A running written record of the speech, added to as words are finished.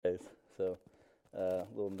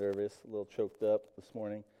nervous, a little choked up this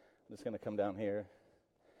morning. I'm just going to come down here.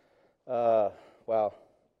 Wow.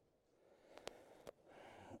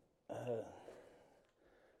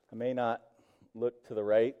 I may not look to the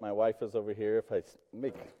right. My wife is over here. If I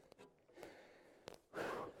make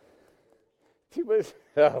too much,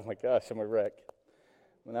 oh my gosh, I'm a wreck.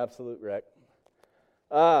 I'm an absolute wreck.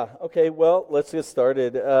 Okay, well, let's get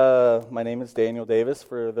started. My name is Daniel Davis.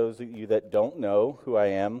 For those of you that don't know who I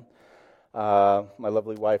am, my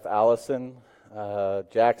lovely wife, Allison,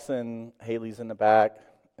 Jackson, Haley's in the back.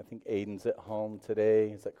 I think Aiden's at home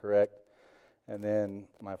today. Is that correct? And then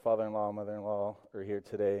my father-in-law and mother-in-law are here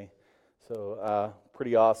today. So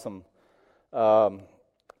pretty awesome. I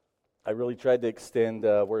really tried to extend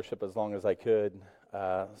worship as long as I could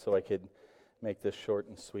so I could make this short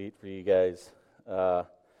and sweet for you guys. And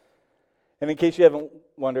in case you haven't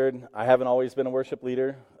wondered, I haven't always been a worship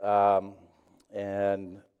leader,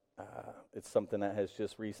 and it's something that has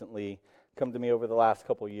just recently come to me over the last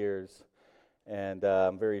couple years, and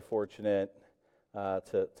I'm very fortunate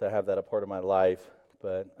to have that a part of my life.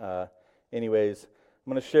 But anyways,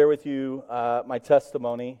 I'm going to share with you my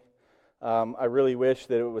testimony. I really wish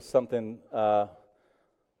that it was something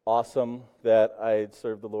awesome, that I had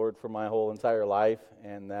served the Lord for my whole entire life,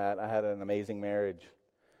 and that I had an amazing marriage.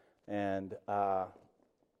 And to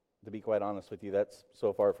be quite honest with you, that's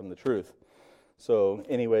so far from the truth. So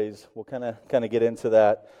anyways, we'll kind of get into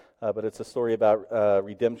that, but it's a story about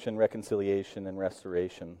redemption, reconciliation, and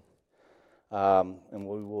restoration. And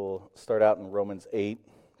we will start out in Romans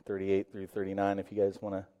 8:38 through 39, if you guys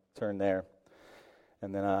want to turn there.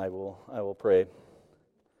 And then I will pray.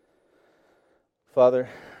 Father,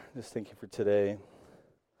 just thank you for today.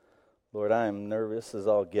 Lord, I am nervous as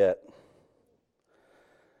I'll get.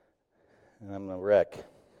 And I'm a wreck.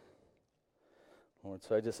 Lord,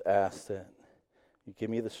 so I just ask that you give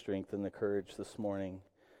me the strength and the courage this morning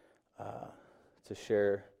to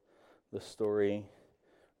share the story,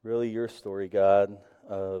 really your story, God,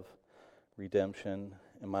 of redemption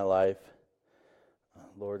in my life.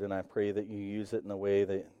 Lord, and I pray that you use it in the way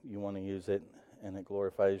that you want to use it, and it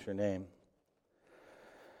glorifies your name.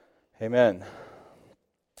 Amen.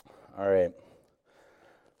 All right.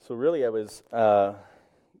 So really I was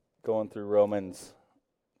going through Romans.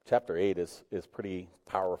 Chapter 8 is pretty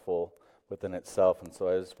powerful within itself, and so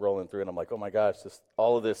I was rolling through, and I'm like, oh my gosh,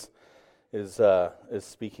 all of this is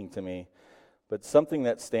speaking to me. But something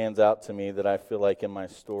that stands out to me that I feel like in my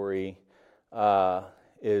story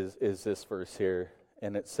is this verse here,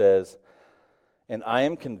 and it says, "And I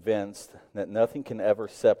am convinced that nothing can ever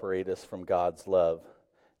separate us from God's love,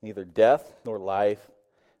 neither death nor life,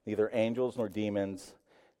 neither angels nor demons,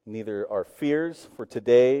 neither our fears for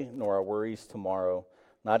today nor our worries tomorrow,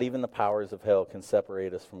 not even the powers of hell can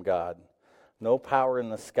separate us from God. No power in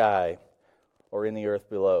the sky or in the earth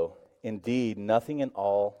below. Indeed, nothing in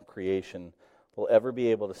all creation will ever be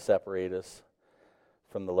able to separate us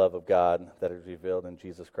from the love of God that is revealed in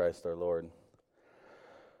Jesus Christ our Lord."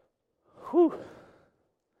 Whew.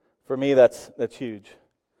 For me, that's huge.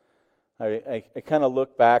 I kind of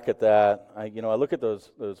look back at that. I look at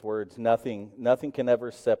those words. Nothing can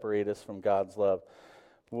ever separate us from God's love.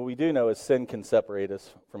 What we do know is sin can separate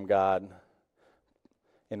us from God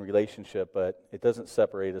in relationship, but it doesn't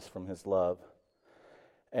separate us from His love.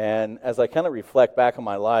 And as I kind of reflect back on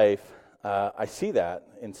my life, I see that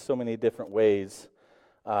in so many different ways,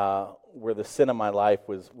 where the sin of my life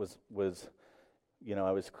was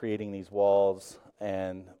I was creating these walls,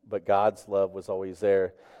 but God's love was always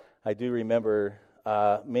there. I do remember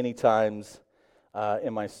many times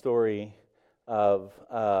in my story of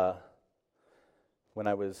when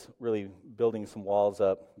I was really building some walls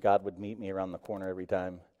up, God would meet me around the corner every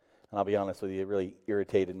time. And I'll be honest with you, it really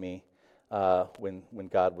irritated me when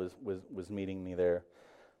God was meeting me there.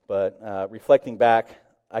 But reflecting back,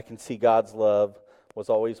 I can see God's love was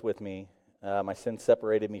always with me. My sin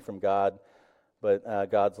separated me from God, but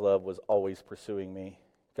God's love was always pursuing me.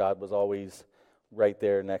 God was always right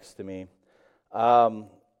there next to me.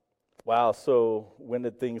 Wow, so when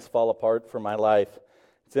did things fall apart for my life?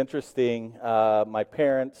 It's interesting. My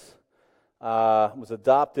parents was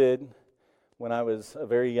adopted when I was a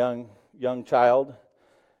very young child,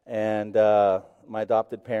 and my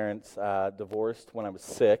adopted parents divorced when I was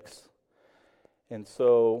 6. And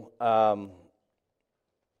so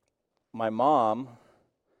my mom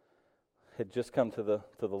had just come to the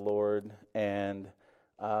Lord, and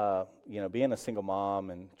being a single mom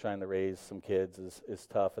and trying to raise some kids is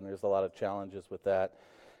tough, and there's a lot of challenges with that.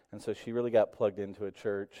 And so she really got plugged into a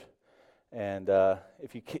church. And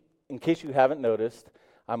in case you haven't noticed,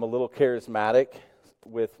 I'm a little charismatic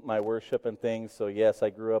with my worship and things. So yes, I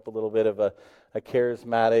grew up a little bit of a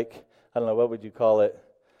charismatic, I don't know, what would you call it?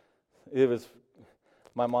 It was,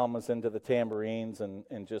 my mom was into the tambourines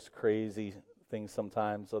and just crazy things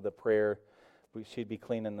sometimes. So the prayer, she'd be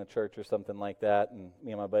cleaning the church or something like that, and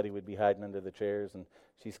me and my buddy would be hiding under the chairs, and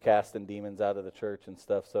she's casting demons out of the church and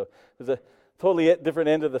stuff. So it was a totally different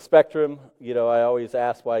end of the spectrum. You know, I always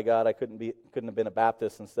asked why God I couldn't have been a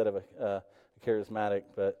Baptist instead of a charismatic,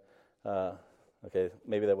 but okay,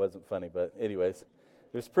 maybe that wasn't funny, but anyways,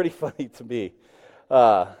 it was pretty funny to me.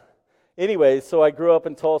 Anyways, so I grew up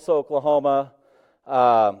in Tulsa, Oklahoma.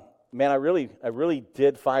 Man, I really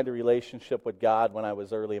did find a relationship with God when I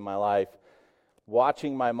was early in my life.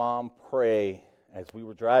 Watching my mom pray as we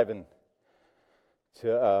were driving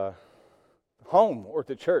to home or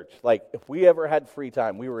to church. Like, if we ever had free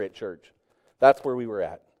time, we were at church. That's where we were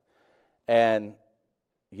at. And,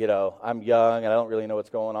 you know, I'm young and I don't really know what's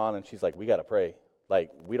going on. And she's like, we got to pray.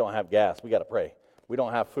 Like, we don't have gas. We got to pray. We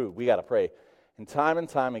don't have food. We got to pray. And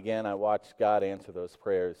time again, I watched God answer those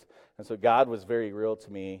prayers. And so God was very real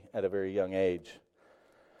to me at a very young age.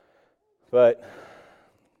 But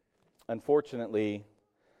unfortunately,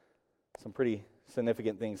 some pretty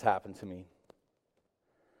significant things happened to me.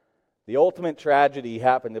 The ultimate tragedy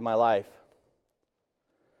happened in my life.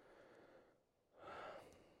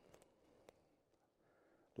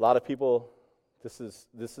 A lot of people, this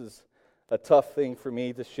is a tough thing for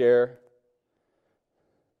me to share.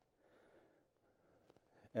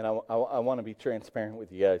 And I want to be transparent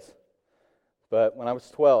with you guys. But when I was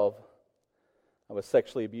 12, I was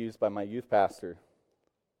sexually abused by my youth pastor.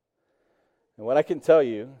 And what I can tell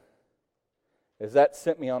you is that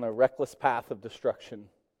sent me on a reckless path of destruction.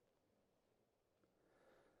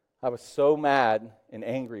 I was so mad and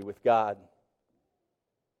angry with God.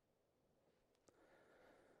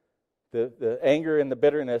 The anger and the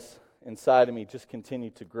bitterness inside of me just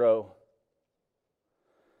continued to grow.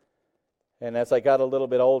 And as I got a little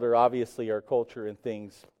bit older, obviously our culture and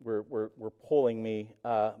things were pulling me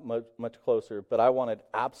much closer. But I wanted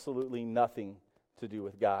absolutely nothing to do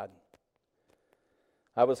with God.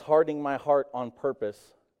 I was hardening my heart on purpose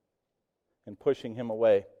and pushing Him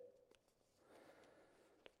away.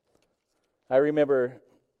 I remember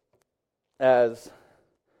as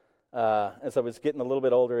I was getting a little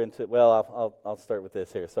bit older into, well, I'll start with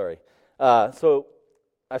this here, sorry. So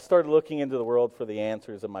I started looking into the world for the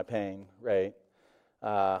answers of my pain, right?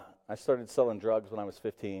 I started selling drugs when I was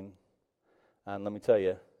 15. And let me tell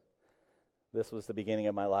you, this was the beginning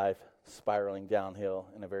of my life spiraling downhill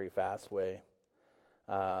in a very fast way.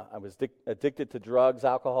 I was addicted to drugs,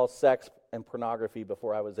 alcohol, sex, and pornography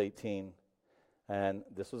before I was 18. And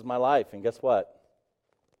this was my life. And guess what?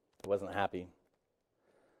 I wasn't happy.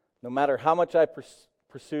 No matter how much I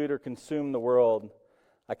pursued or consumed the world,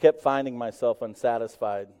 I kept finding myself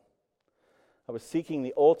unsatisfied. I was seeking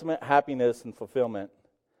the ultimate happiness and fulfillment,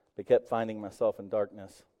 but kept finding myself in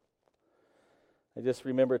darkness. I just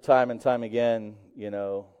remember time and time again,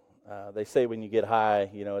 they say when you get high,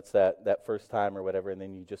 it's that first time or whatever, and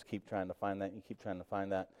then you just keep trying to find that, and you keep trying to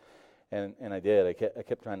find that. And I did. I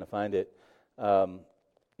kept trying to find it. And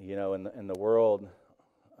the world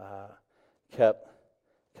kept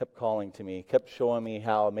calling to me, kept showing me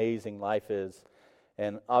how amazing life is.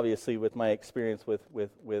 And obviously, with my experience with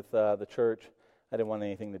the church, I didn't want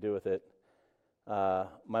anything to do with it.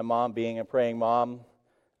 My mom, being a praying mom,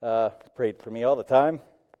 prayed for me all the time.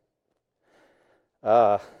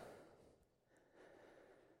 I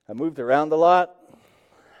moved around a lot,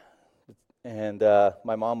 and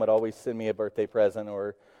my mom would always send me a birthday present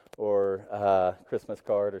or Christmas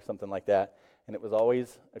card or something like that, and it was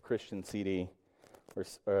always a Christian CD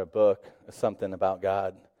or a book or something about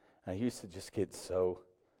God. I used to just get so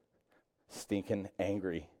stinking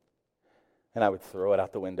angry, and I would throw it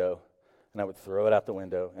out the window, and I would throw it out the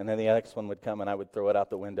window, and then the next one would come, and I would throw it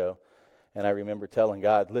out the window. And I remember telling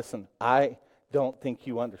God, listen, I don't think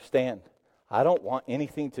you understand. I don't want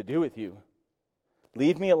anything to do with you.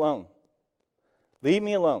 Leave me alone. Leave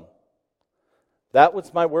me alone. That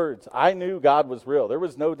was my words. I knew God was real. There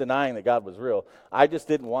was no denying that God was real. I just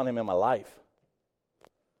didn't want Him in my life.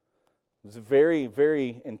 It was very,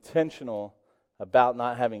 very intentional about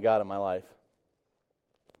not having God in my life.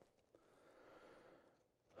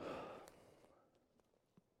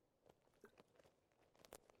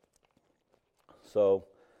 So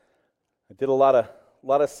I did a lot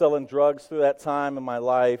of selling drugs through that time in my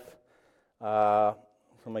life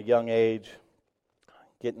from a young age.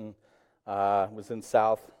 Was in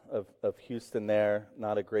south of Houston there,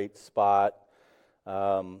 not a great spot.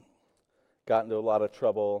 Got into a lot of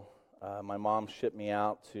trouble. My mom shipped me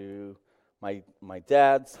out to my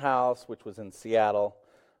dad's house, which was in Seattle.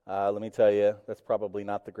 Let me tell you, that's probably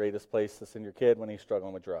not the greatest place to send your kid when he's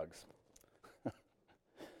struggling with drugs.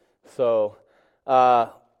 So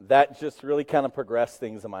that just really kind of progressed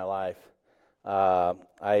things in my life. I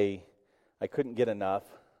couldn't get enough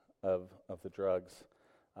of the drugs.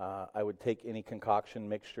 I would take any concoction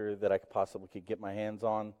mixture that I possibly could get my hands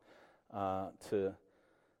on to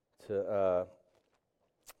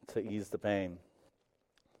ease the pain.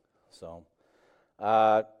 So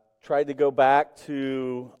tried to go back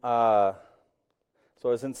to, so I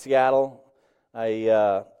was in Seattle.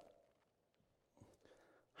 I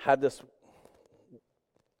had this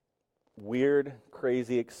weird,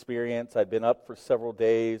 crazy experience. I'd been up for several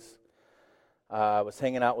days. I was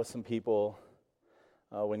hanging out with some people.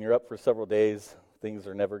 When you're up for several days, things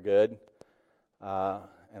are never good.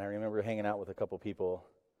 And I remember hanging out with a couple people,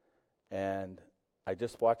 and I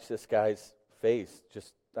just watched this guy's face.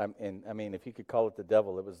 If you could call it the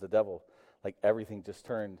devil, it was the devil. Like everything just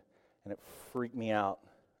turned, and it freaked me out.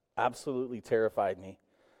 Absolutely terrified me.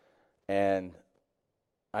 And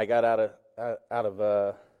I got out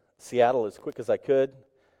of Seattle as quick as I could.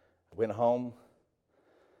 Went home.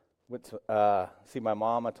 Went to see my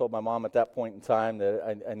mom. I told my mom at that point in time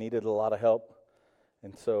that I needed a lot of help.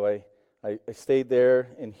 And so I stayed there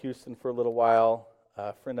in Houston for a little while.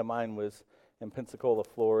 A friend of mine was in Pensacola,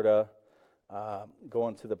 Florida,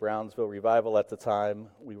 going to the Brownsville Revival at the time.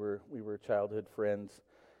 We were childhood friends.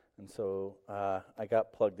 And so I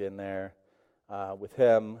got plugged in there with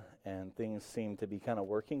him, and things seemed to be kind of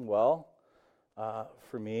working well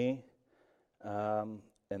for me. And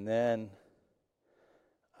then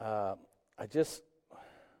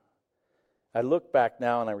I look back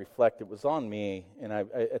now and I reflect, it was on me, and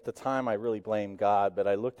at the time I really blamed God, but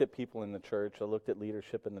I looked at people in the church, I looked at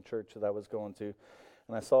leadership in the church that I was going to,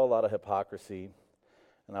 and I saw a lot of hypocrisy,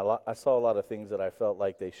 and I saw a lot of things that I felt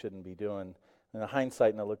like they shouldn't be doing. And in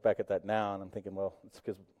hindsight, and I look back at that now, and I'm thinking, well, it's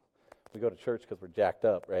because we go to church because we're jacked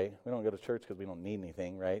up, right? We don't go to church because we don't need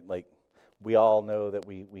anything, right? Like, we all know that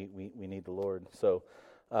we need the Lord. So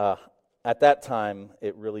at that time,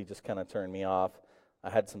 it really just kind of turned me off. I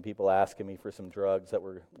had some people asking me for some drugs that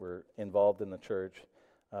were involved in the church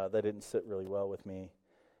that didn't sit really well with me.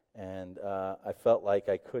 And I felt like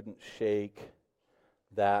I couldn't shake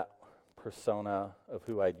that persona of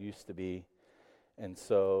who I'd used to be. And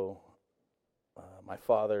so my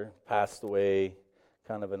father passed away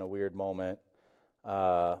kind of in a weird moment.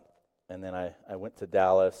 And then I went to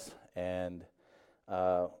Dallas and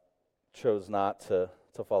chose not to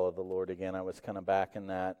follow the Lord again. I was kind of back in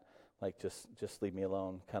that, like, just leave me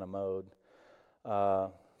alone kind of mode.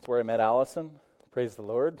 That's where I met Allison. Praise the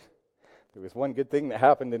Lord. There was one good thing that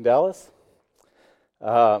happened in Dallas.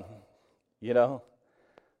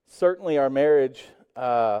 Certainly our marriage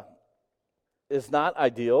is not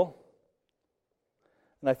ideal.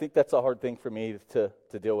 And I think that's a hard thing for me to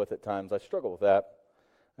deal with at times. I struggle with that.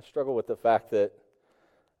 I struggle with the fact that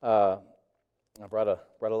I brought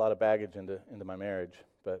a lot of baggage into my marriage.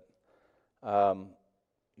 But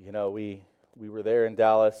we were there in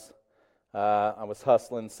Dallas. I was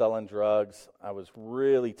hustling, selling drugs. I was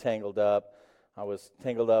really tangled up. I was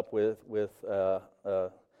tangled up with a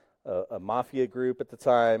mafia group at the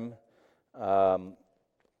time,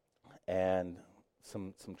 and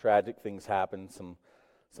some tragic things happened. Some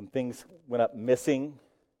things went up missing,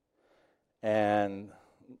 and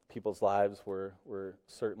people's lives were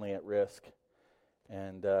certainly at risk.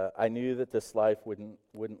 And I knew that this life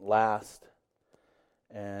wouldn't last.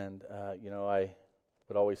 And I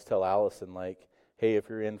would always tell Allison, like, hey, if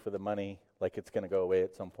you're in for the money, like, it's going to go away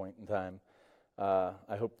at some point in time.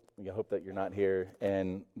 I hope that you're not here,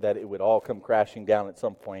 and that it would all come crashing down at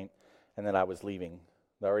some point, and then I was leaving.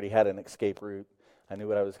 I already had an escape route. I knew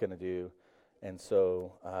what I was going to do, and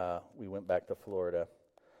so we went back to Florida.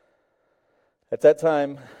 At that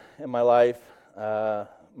time in my life,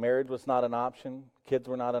 marriage was not an option. Kids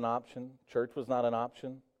were not an option. Church was not an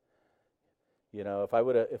option. If I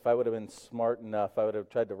would have been smart enough, I would have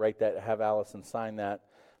tried to have Allison sign that.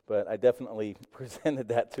 But I definitely presented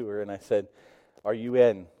that to her, and I said, "Are you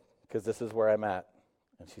in? Because this is where I'm at."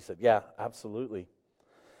 And she said, "Yeah, absolutely."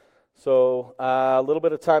 So a little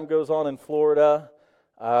bit of time goes on in Florida.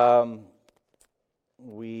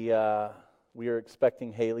 We were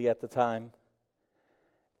expecting Haley at the time.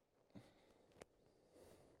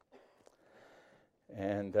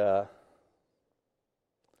 And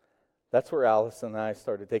that's where Allison and I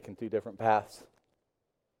started taking two different paths.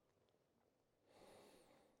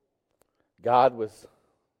 God was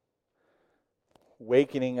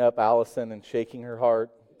wakening up Allison and shaking her heart,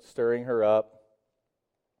 stirring her up.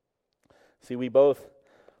 See, we both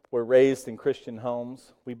were raised in Christian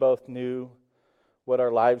homes. We both knew what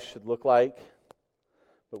our lives should look like,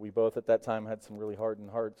 but we both at that time had some really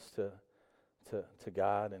hardened hearts to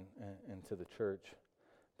God and to the church.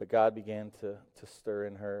 But God began to stir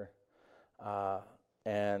in her,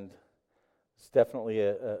 and it's definitely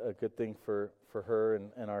a good thing for her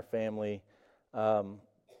and our family. I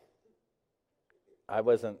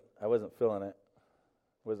wasn't feeling it.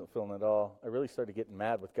 Wasn't feeling it at all. I really started getting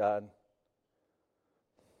mad with God.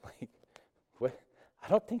 Like, what? I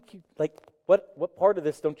don't think you, like, what part of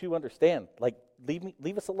this don't you understand? Like,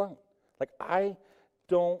 leave us alone. Like, I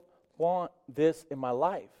don't want this in my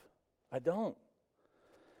life. I don't.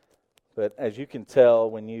 But as you can tell,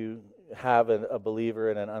 when you have a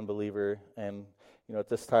believer and an unbeliever, and at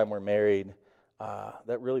this time we're married,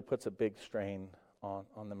 that really puts a big strain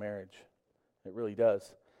on the marriage. It really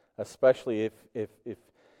does, especially if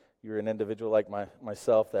you're an individual like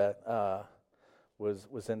myself that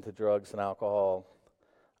was into drugs and alcohol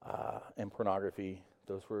and pornography.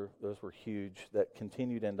 Those were huge. That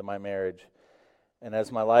continued into my marriage, and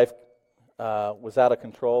as my life was out of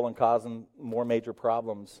control and causing more major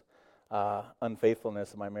problems,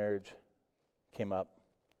 unfaithfulness in my marriage came up.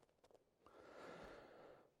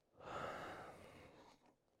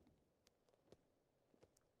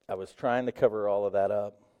 I was trying to cover all of that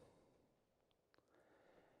up.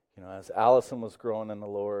 As Allison was growing in the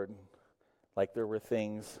Lord, like there was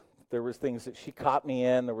things that she caught me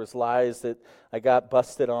in. There was lies that I got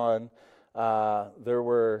busted on. There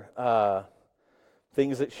were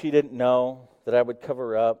things that she didn't know that I would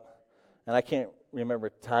cover up. And I can't remember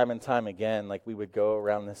time and time again, like we would go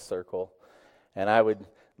around this circle, and I would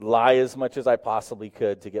lie as much as I possibly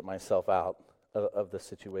could to get myself out of the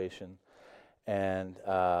situation. And,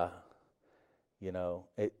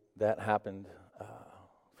 that happened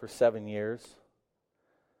for 7 years.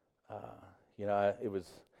 It was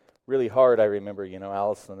really hard. I remember,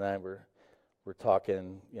 Allison and I were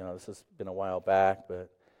talking, this has been a while back,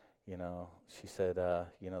 but, she said, the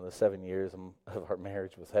 7 years of our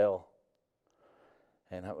marriage was hell.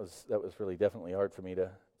 And that was really definitely hard for me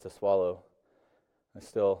to swallow. I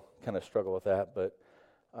still kind of struggle with that, but,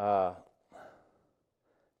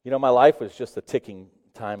 my life was just a ticking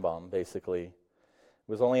time bomb, basically.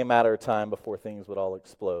 It was only a matter of time before things would all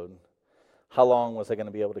explode. How long was I going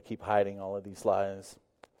to be able to keep hiding all of these lies?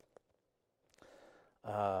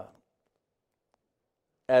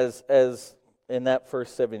 As in that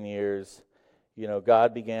first 7 years,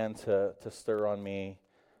 God began to stir on me.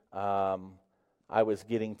 I was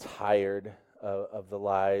getting tired of the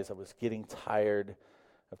lies. I was getting tired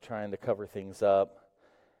of trying to cover things up.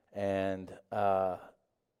 And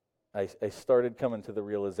I started coming to the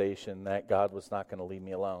realization that God was not going to leave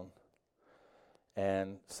me alone.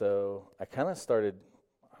 And so I kind of started,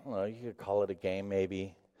 I don't know, you could call it a game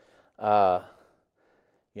maybe. I'll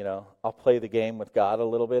play the game with God a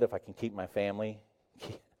little bit if I can keep my family,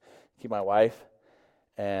 keep my wife.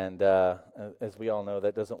 And as we all know,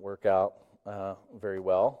 that doesn't work out very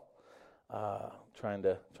well, trying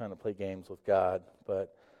to play games with God.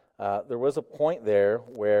 But there was a point there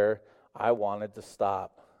where I wanted to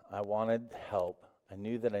stop. I wanted help. I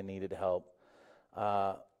knew that I needed help,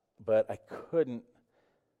 but I couldn't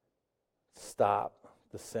stop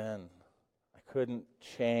the sin. I couldn't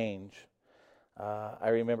change. I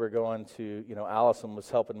remember going to, Allison was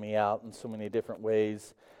helping me out in so many different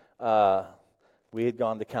ways. We had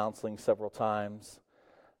gone to counseling several times.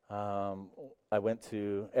 I went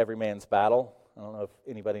to Every Man's Battle. I don't know if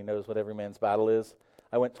anybody knows what Every Man's Battle is.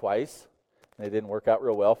 I went twice, and it didn't work out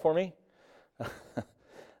real well for me.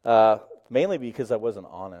 Mainly because I wasn't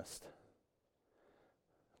honest.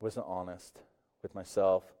 I wasn't honest with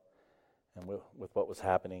myself and with what was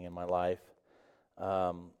happening in my life.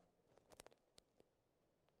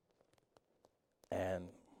 And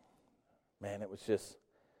man, it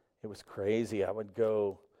was crazy. I would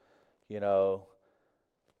go, a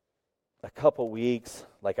couple weeks,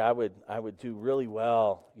 like I would do really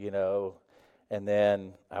well, and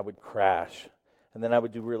then I would crash. And then I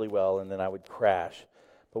would do really well, and then I would crash.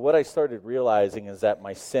 But what I started realizing is that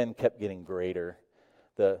my sin kept getting greater.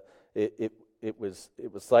 It was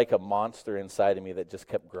like a monster inside of me that just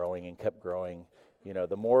kept growing and kept growing.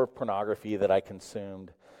 The more pornography that I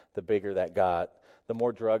consumed, the bigger that got. The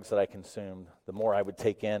more drugs that I consumed, the more I would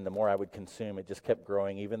take in, the more I would consume. It just kept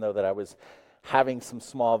growing, even though that I was having some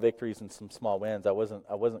small victories and some small wins. I wasn't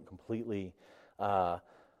completely, what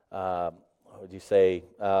would you say?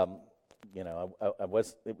 It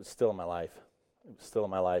was still in my life. It was still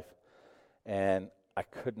in my life. And I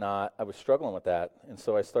was struggling with that. And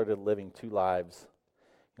so I started living two lives.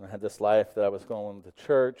 I had this life that I was going to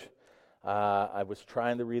church. I was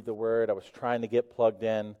trying to read the Word. I was trying to get plugged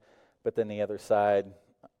in, but then the other side,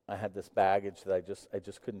 I had this baggage that I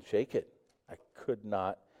just couldn't shake it. I could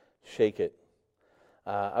not shake it.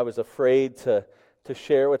 I was afraid to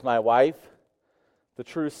share with my wife the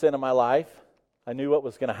true sin of my life. I knew what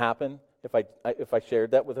was going to happen if I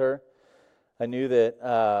shared that with her. I knew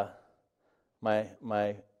that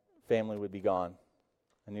my family would be gone.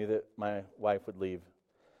 I knew that my wife would leave.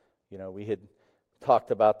 We had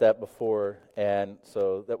talked about that before, and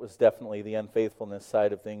so that was definitely the unfaithfulness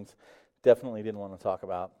side of things. Definitely didn't want to talk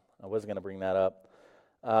about. I wasn't going to bring that up.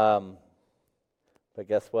 But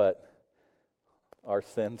guess what? Our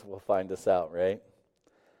sins will find us out, right?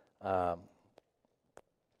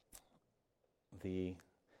 The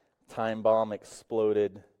time bomb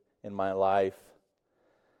exploded in my life.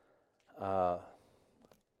 I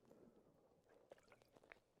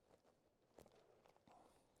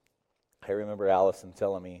remember Allison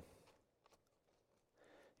telling me,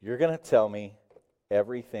 "You're going to tell me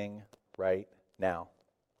everything right now.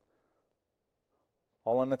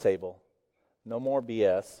 All on the table. No more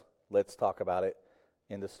BS. Let's talk about it."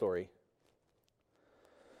 End of story.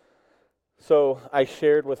 So I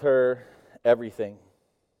shared with her everything.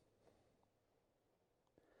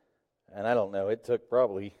 And I don't know, it took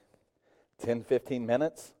probably 10, 15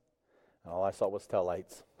 minutes. And all I saw was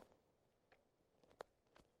taillights.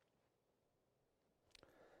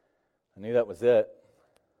 I knew that was it.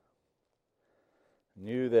 I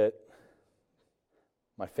knew that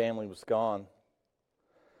my family was gone.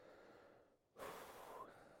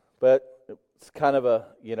 But it's kind of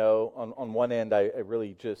on one end, I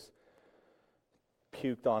really just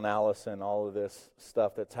puked on Allison, all of this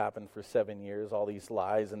stuff that's happened for 7 years, all these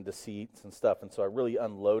lies and deceits and stuff. And so I really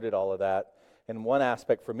unloaded all of that. And one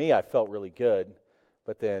aspect for me, I felt really good,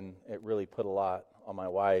 but then it really put a lot on my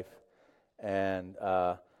wife. And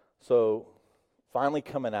so finally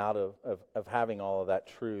coming out of having all of that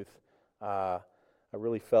truth, I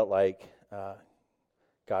really felt like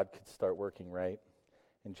God could start working right.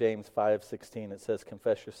 In James 5:16, it says,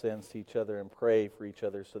 "Confess your sins to each other and pray for each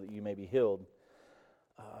other so that you may be healed."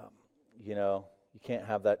 You can't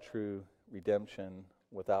have that true redemption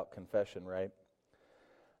without confession, right?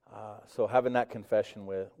 So having that confession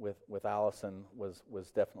with Allison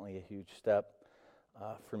was definitely a huge step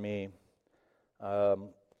for me.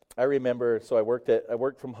 I remember, so I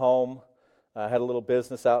worked from home. I had a little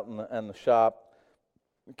business out in the shop.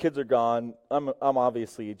 The kids are gone. I'm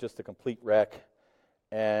obviously just a complete wreck,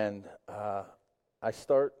 and I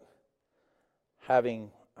start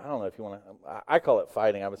having, I don't know if you want to, I call it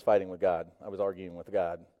fighting. I was fighting with God. I was arguing with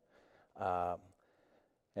God.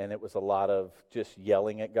 And it was a lot of just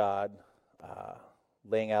yelling at God,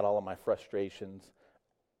 laying out all of my frustrations,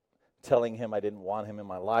 telling him I didn't want him in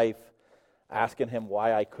my life, asking him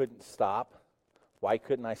why I couldn't stop. Why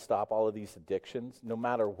couldn't I stop all of these addictions? No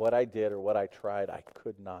matter what I did or what I tried, I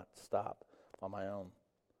could not stop on my own.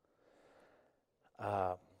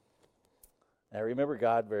 I remember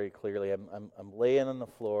God very clearly. I'm laying on the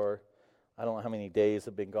floor. I don't know how many days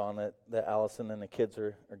have been gone that Allison and the kids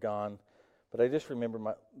are gone, but I just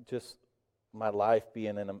remember my life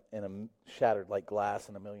being in a shattered like glass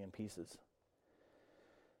in a million pieces.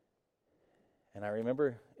 And I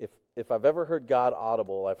remember if I've ever heard God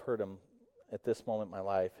audible, I've heard him at this moment in my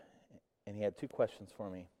life, and he had two questions for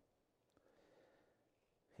me.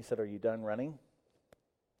 He said, "Are you done running?"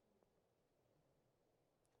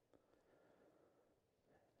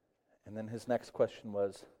 And then his next question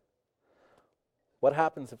was, "What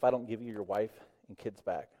happens if I don't give you your wife and kids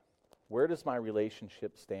back? Where does my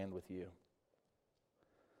relationship stand with you?"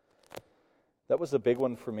 That was a big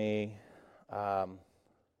one for me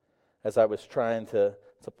as I was trying to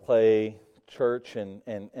play church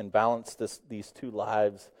and balance these two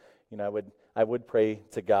lives. I would pray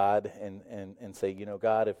to God and say,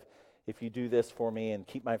 God, if you do this for me and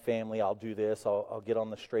keep my family, I'll do this. I'll get on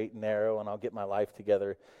the straight and narrow, and I'll get my life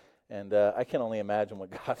together. And I can only imagine what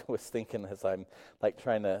God was thinking as I'm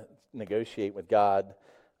trying to negotiate with God.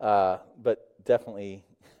 But definitely,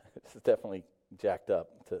 it's definitely jacked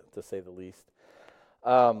up to say the least.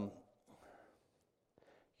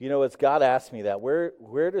 As God asked me that,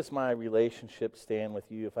 where does my relationship stand with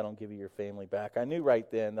you if I don't give you your family back? I knew right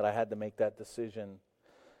then that I had to make that decision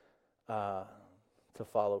to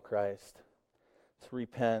follow Christ, to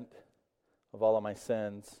repent of all of my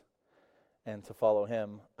sins, and to follow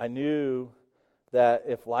him. I knew that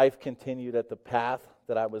if life continued at the path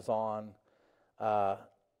that I was on,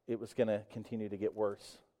 it was going to continue to get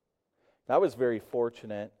worse. I was very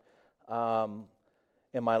fortunate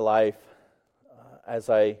in my life as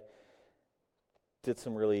I did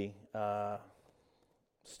some really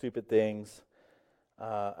stupid things.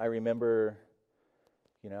 I remember,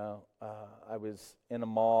 I was in a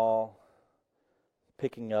mall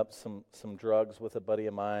picking up some drugs with a buddy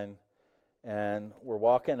of mine, and we're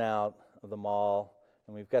walking out of the mall,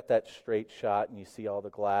 and we've got that straight shot, and you see all the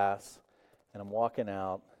glass, and I'm walking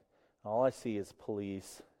out, and all I see is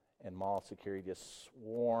police and mall security just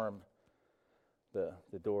swarm the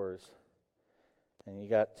doors, and you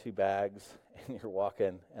got 2 bags, and you're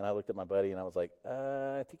walking, and I looked at my buddy, and I was like,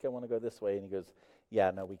 I think I want to go this way, and he goes,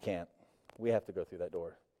 yeah, no, we can't. We have to go through that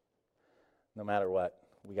door. No matter what,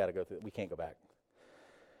 we got to go through it. We can't go back.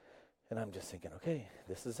 And I'm just thinking, okay,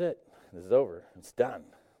 this is it. This is over. It's done.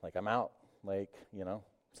 Like, I'm out. Like,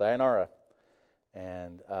 sayonara.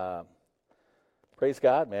 And praise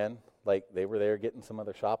God, man. Like, they were there getting some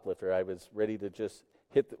other shoplifter. I was ready to just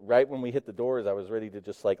right when we hit the doors, I was ready to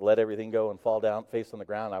just, like, let everything go and fall down, face on the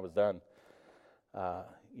ground. I was done. But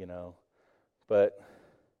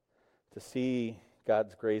to see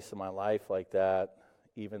God's grace in my life like that,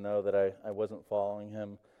 even though that I wasn't following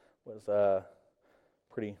Him, was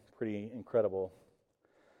pretty incredible.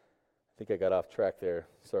 I think I got off track there.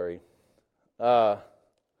 Sorry. So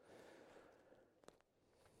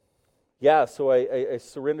I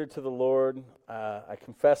surrendered to the Lord. I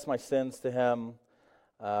confessed my sins to Him.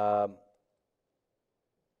 I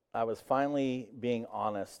was finally being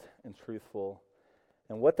honest and truthful.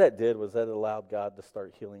 And what that did was that it allowed God to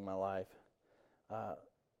start healing my life.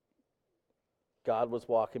 God was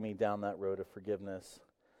walking me down that road of forgiveness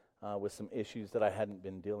with some issues that I hadn't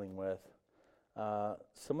been dealing with.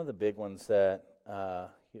 Some of the big ones that,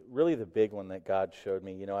 really the big one that God showed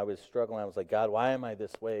me, I was struggling. I was like, God, why am I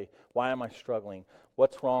this way? Why am I struggling?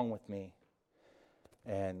 What's wrong with me?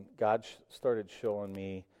 And God started showing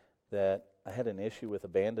me that I had an issue with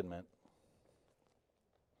abandonment.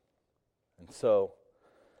 And so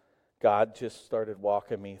God just started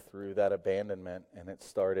walking me through that abandonment, and it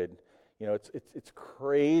started, it's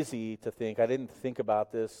crazy to think. I didn't think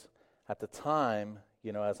about this at the time,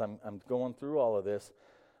 as I'm going through all of this,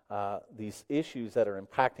 these issues that are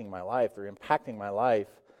impacting my life. They're impacting my life.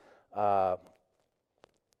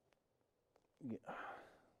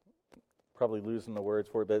 Probably losing the words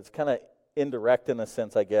for it, but it's kind of indirect in a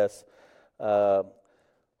sense, I guess. But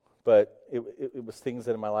it was things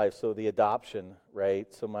that in my life. So the adoption,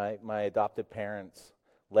 right? So my adopted parents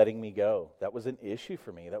letting me go. That was an issue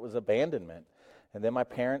for me. That was abandonment. And then my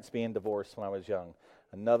parents being divorced when I was young.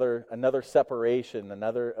 Another separation,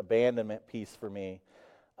 another abandonment piece for me.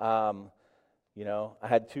 I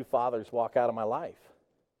had 2 fathers walk out of my life.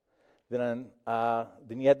 Then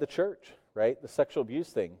you had the church, right? The sexual abuse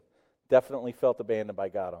thing. Definitely felt abandoned by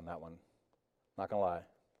God on that one. Not gonna lie,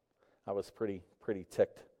 I was pretty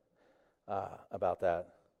ticked about that.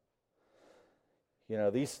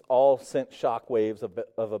 These all sent shock waves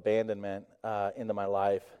of abandonment into my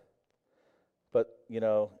life. But,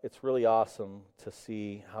 it's really awesome to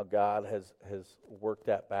see how God has worked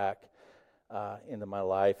that back into my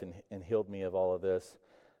life and healed me of all of this.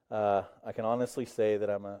 I can honestly say that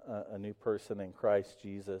I'm a new person in Christ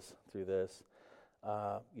Jesus through this.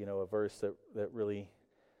 A verse that really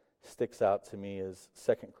sticks out to me is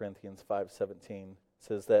 2 Corinthians 5:17. It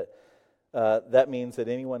says that means that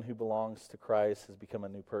anyone who belongs to Christ has become a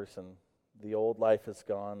new person. The old life is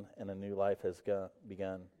gone and a new life has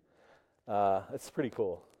begun. It's pretty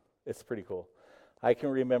cool. It's pretty cool. I can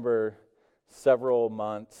remember several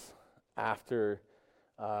months after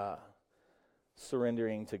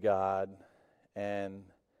surrendering to God, and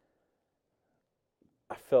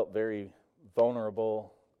I felt very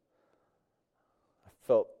vulnerable. I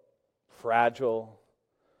felt fragile.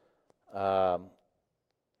 There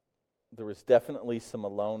was definitely some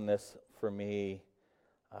aloneness for me,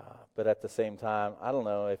 but at the same time, I don't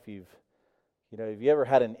know if have you ever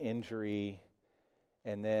had an injury,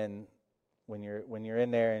 and then when you're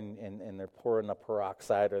in there and they're pouring the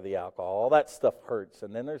peroxide or the alcohol, all that stuff hurts,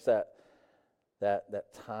 and then there's that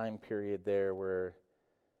time period there where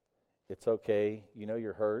it's okay,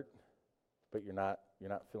 you're hurt, but you're not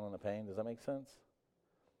feeling the pain. Does that make sense?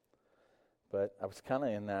 But I was kind of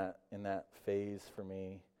in that phase for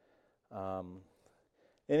me.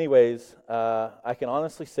 Anyways, I can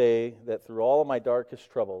honestly say that through all of my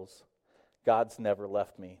darkest troubles, God's never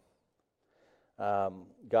left me.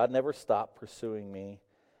 God never stopped pursuing me.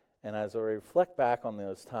 And as I reflect back on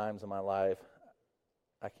those times in my life,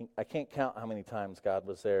 I can't count how many times God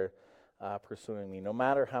was there pursuing me. No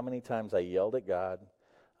matter how many times I yelled at God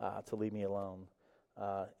to leave me alone,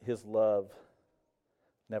 His love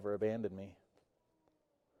never abandoned me.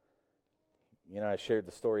 I shared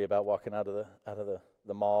the story about walking out of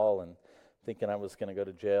the mall and thinking I was going to go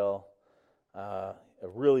to jail. a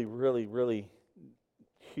really, really, really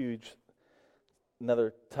huge,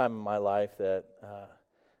 another time in my life that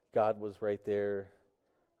God was right there.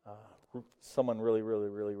 Someone really, really,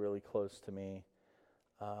 really, really close to me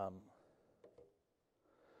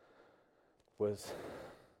was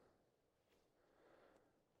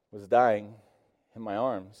dying in my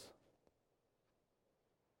arms.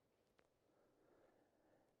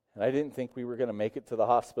 And I didn't think we were going to make it to the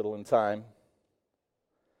hospital in time.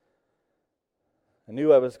 I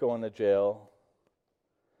knew I was going to jail.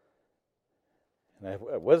 And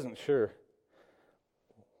I wasn't sure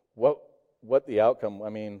what the outcome,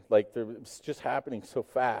 it was just happening so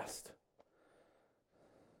fast.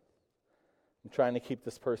 I'm trying to keep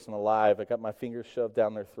this person alive. I got my fingers shoved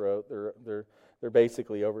down their throat. They're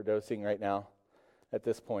basically overdosing right now at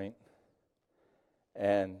this point.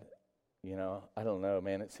 And, I don't know,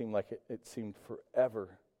 man, it seemed like it seemed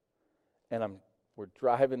forever. And we're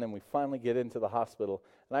driving and we finally get into the hospital.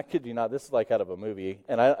 And I kid you not, this is like out of a movie.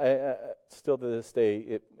 And I still to this day,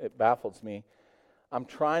 it baffles me. I'm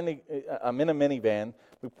in a minivan.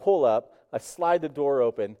 We pull up. I slide the door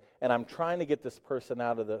open. And I'm trying to get this person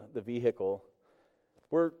out of the vehicle.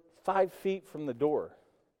 We're 5 feet from the door.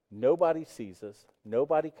 Nobody sees us.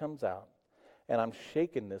 Nobody comes out. And I'm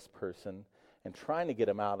shaking this person and trying to get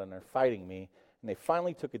them out. And they're fighting me. And they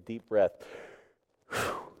finally took a deep breath.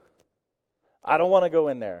 I don't want to go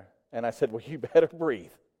in there. And I said, well, you better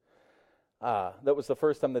breathe. That was the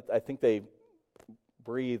first time that I think they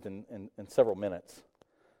breathed in several minutes.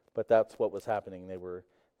 But that's what was happening. They were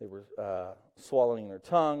swallowing their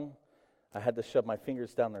tongue. I had to shove my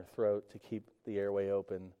fingers down their throat to keep the airway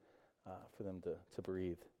open for them to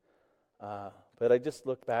breathe. But I just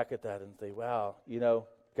look back at that and say, wow,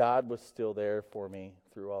 God was still there for me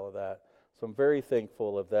through all of that. So I'm very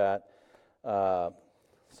thankful of that.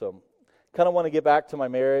 So kind of want to get back to my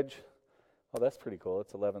marriage. Oh, that's pretty cool.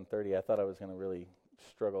 It's 11:30. I thought I was going to really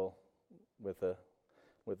struggle with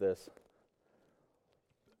this.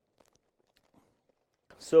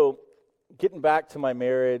 So getting back to my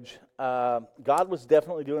marriage, God was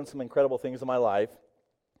definitely doing some incredible things in my life,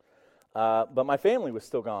 but my family was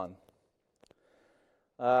still gone.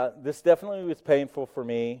 This definitely was painful for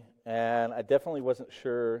me, and I definitely wasn't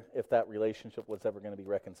sure if that relationship was ever going to be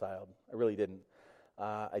reconciled. I really didn't.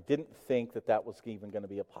 I didn't think that was even going to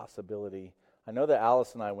be a possibility. I know that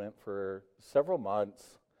Alice and I went for several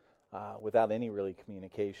months without any really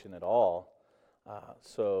communication at all.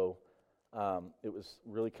 So it was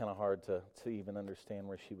really kind of hard to even understand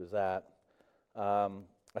where she was at.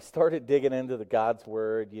 I started digging into God's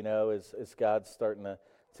Word, as God's starting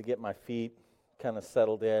to get my feet kind of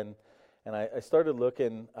settled in. And I started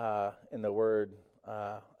looking in the Word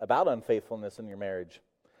about unfaithfulness in your marriage.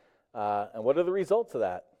 And what are the results of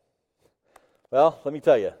that? Well, let me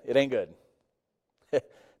tell you, it ain't good.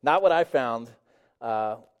 Not what I found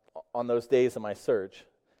on those days of my search.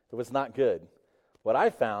 It was not good. What I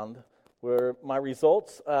found were my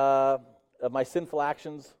results of my sinful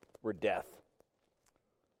actions were death.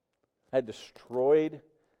 I had destroyed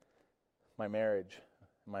my marriage,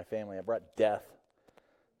 my family. I brought death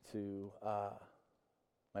to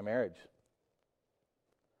my marriage.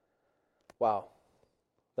 Wow,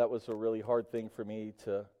 that was a really hard thing for me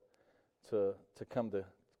to come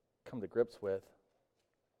to grips with.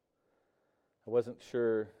 I wasn't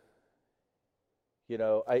sure.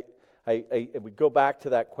 I would go back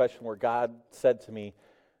to that question where God said to me,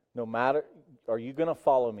 "No matter, are you going to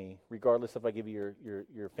follow me, regardless if I give you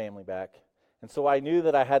your family back?" And so I knew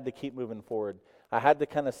that I had to keep moving forward. I had to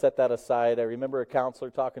kind of set that aside. I remember a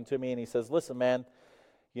counselor talking to me, and he says, "Listen, man,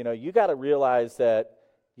 you got to realize that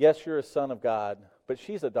yes, you're a son of God, but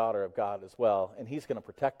she's a daughter of God as well, and He's going to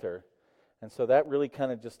protect her." And so that really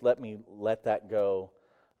kind of just let me let that go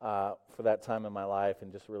for that time in my life,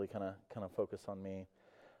 and just really kind of focus on me.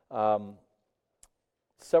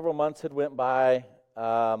 Several months had went by.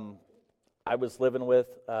 I was living with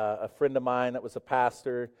a friend of mine that was a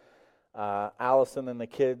pastor. Allison and the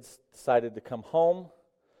kids decided to come home.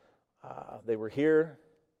 They were here,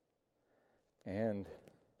 and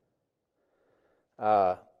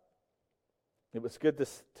it was good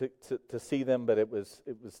to see them, but it was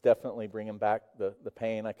definitely bringing back the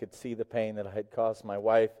pain. I could see the pain that I had caused my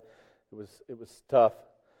wife. It was tough.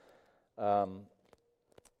 I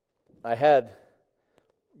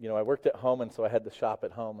worked at home, and so I had to shop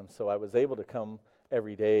at home, and so I was able to come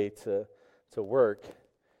every day to work,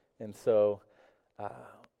 and so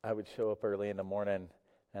I would show up early in the morning,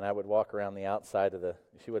 and I would walk around the outside of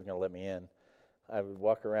she wasn't going to let me in. I would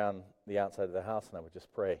walk around the outside of the house, and I would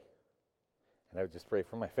just pray, and I would just pray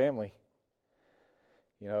for my family.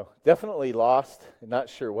 Definitely lost and not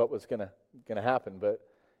sure what was going to going to happen, but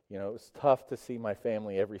it was tough to see my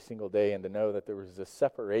family every single day and to know that there was this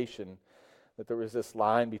separation, that there was this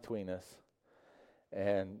line between us.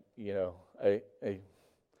 And, I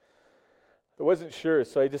wasn't sure,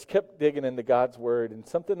 so I just kept digging into God's Word. And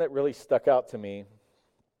something that really stuck out to me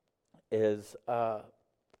is, the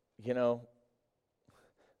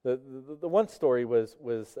one story was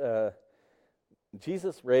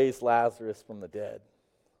Jesus raised Lazarus from the dead.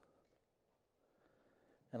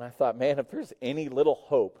 And I thought, man, if there's any little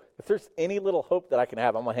hope that I can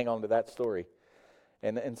have, I'm going to hang on to that story.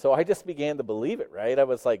 And so I just began to believe it, right? I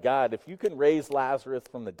was like, God, if you can raise Lazarus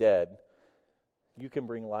from the dead, you can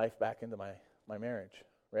bring life back into my marriage,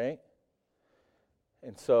 right?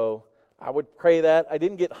 And so I would pray that. I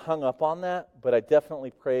didn't get hung up on that, but I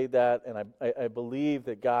definitely prayed that, and I believe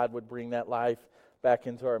that God would bring that life back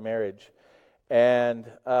into our marriage. And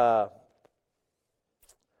I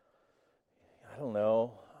don't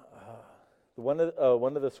know. One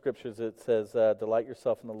of the scriptures, it says, delight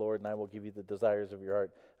yourself in the Lord, and I will give you the desires of your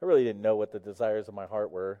heart. I really didn't know what the desires of my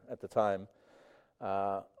heart were at the time.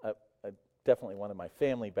 I definitely wanted my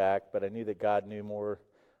family back, but I knew that God knew more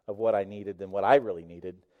of what I needed than what I really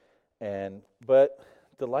needed. But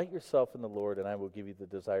delight yourself in the Lord, and I will give you the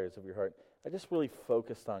desires of your heart. I just really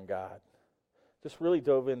focused on God. Just really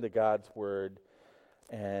dove into God's Word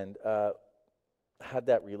and had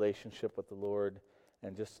that relationship with the Lord,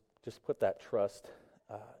 and just put that trust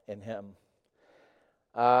in Him.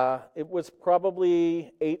 It was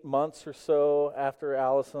probably 8 months or so after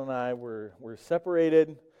Allison and I were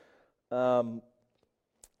separated. I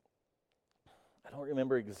don't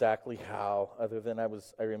remember exactly how, other than I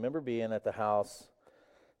remember being at the house.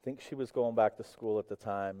 I think she was going back to school at the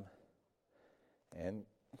time, and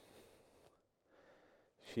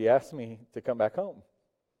she asked me to come back home.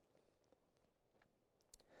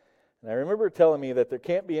 And I remember telling me that there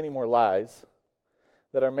can't be any more lies,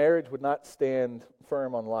 that our marriage would not stand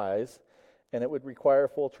firm on lies, and it would require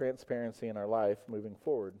full transparency in our life moving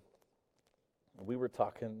forward. We were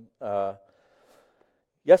talking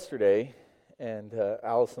yesterday, and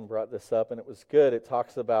Allison brought this up, and it was good. It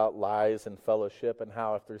talks about lies and fellowship, and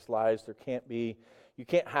how if there's lies, you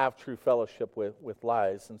can't have true fellowship with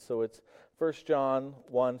lies. And so it's 1 John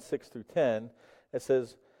 1, 6 through 10. It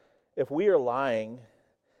says, if we are lying,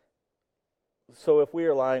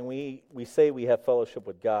 we say we have fellowship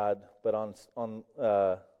with God, but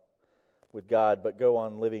but go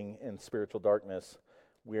on living in spiritual darkness.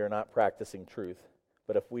 We are not practicing truth.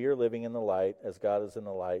 But if we are living in the light, as God is in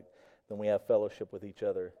the light, then we have fellowship with each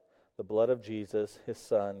other. The blood of Jesus, His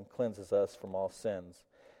Son, cleanses us from all sins.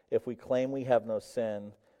 If we claim we have no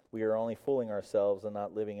sin, we are only fooling ourselves and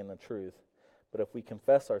not living in the truth. But if we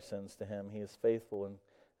confess our sins to Him, He is faithful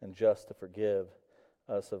and just to forgive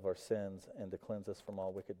us of our sins and to cleanse us from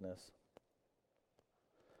all wickedness.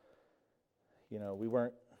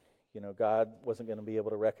 God wasn't going to be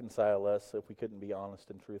able to reconcile us if we couldn't be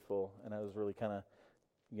honest and truthful. And that was really kind of,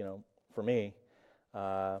 for me,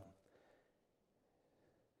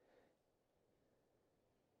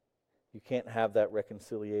 you can't have that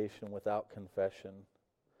reconciliation without confession.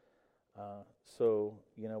 So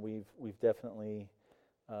we've definitely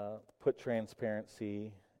put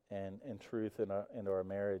transparency and truth into our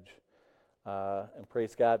marriage. And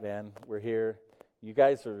praise God, man, we're here. You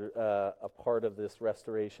guys are a part of this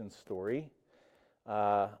restoration story.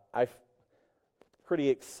 I'm pretty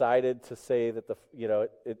excited to say that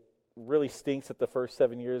it really stinks that the first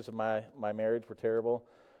 7 years of my marriage were terrible.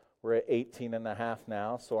 We're at 18 and a half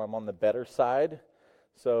now, so I'm on the better side.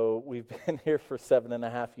 So we've been here for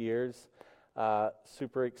 7.5 years.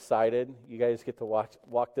 Super excited. You guys get to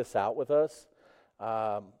walk this out with us.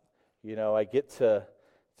 I get to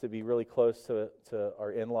be really close to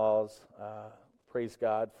our in-laws. Praise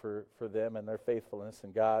God for them and their faithfulness.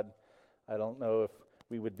 And God, I don't know if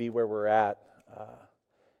we would be where we're at.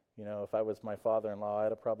 If I was my father-in-law,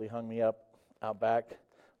 I'd have probably hung me up out back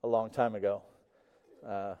a long time ago.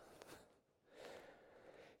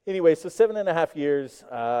 Anyway, so 7.5 years.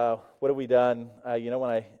 What have we done? When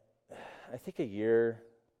I think a year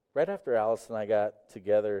right after Alice and I got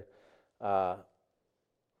together, I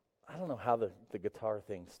don't know how the guitar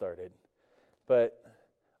thing started, but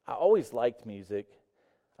I always liked music.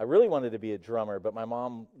 I really wanted to be a drummer, but my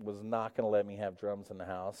mom was not going to let me have drums in the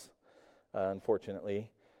house,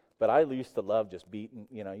 unfortunately. But I used to love just beating,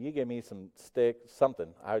 you give me some stick,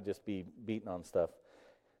 something, I would just be beating on stuff.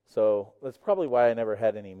 So that's probably why I never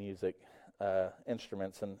had any music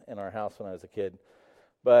instruments in our house when I was a kid.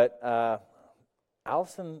 But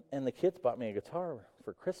Allison and the kids bought me a guitar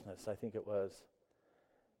for Christmas, I think it was.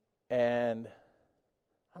 And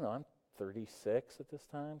I don't know, I'm 36 at this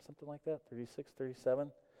time, something like that, 36,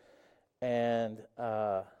 37. And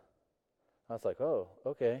I was like, oh,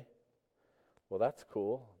 okay. Well, that's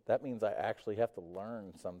cool. That means I actually have to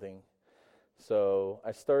learn something. So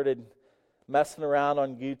I started messing around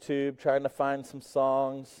on YouTube, trying to find some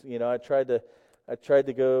songs. I tried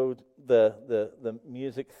to go the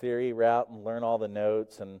music theory route and learn all the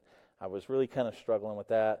notes, and I was really kind of struggling with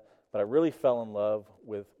that. But I really fell in love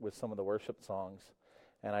with some of the worship songs.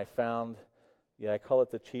 And I found, I call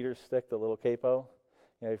it the cheater stick, the little capo.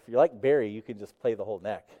 If you're like Barry, you can just play the whole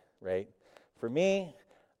neck, right? For me,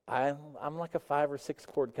 I'm like a 5 or 6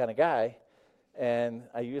 chord kind of guy, and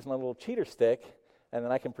I use my little cheater stick, and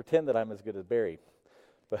then I can pretend that I'm as good as Barry.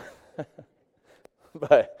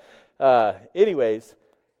 Anyways,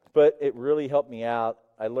 it really helped me out.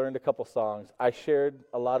 I learned a couple songs. I shared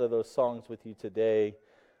a lot of those songs with you today.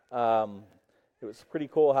 It was pretty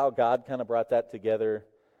cool how God kind of brought that together.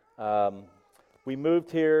 We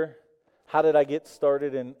moved here. How did I get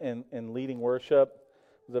started in leading worship?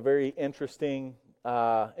 It was a very interesting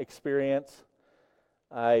experience.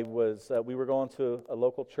 We were going to a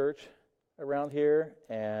local church around here,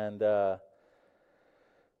 and I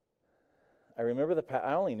remember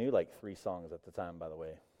I only knew like 3 songs at the time, by the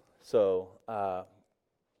way. So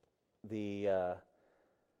the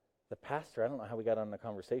pastor, I don't know how we got on the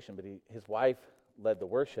conversation, but his wife led the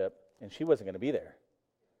worship, and she wasn't going to be there.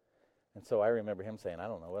 And so I remember him saying, I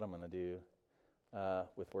don't know what I'm going to do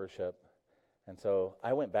with worship. And so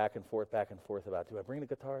I went back and forth about, do I bring the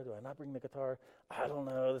guitar? Do I not bring the guitar? I don't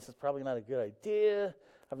know. This is probably not a good idea.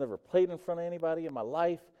 I've never played in front of anybody in my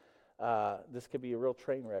life. This could be a real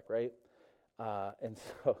train wreck, right? And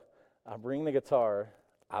so I bring the guitar.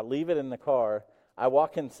 I leave it in the car. I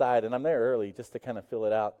walk inside, and I'm there early just to kind of fill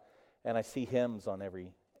it out. And I see hymns on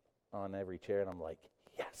every chair, and I'm like,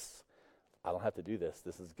 yes, I don't have to do this.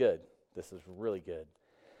 This is good. This is really good.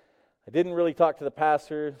 I didn't really talk to the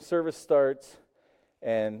pastor. Service starts,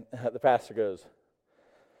 and the pastor goes,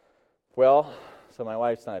 well, so my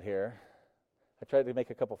wife's not here. I tried to make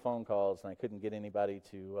a couple phone calls, and I couldn't get anybody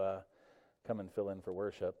to come and fill in for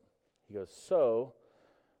worship. He goes, so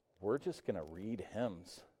we're just going to read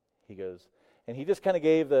hymns. He goes, and he just kind of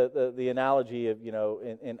gave the analogy of,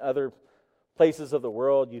 in other places of the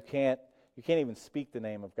world, you can't even speak the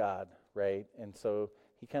name of God, right? And so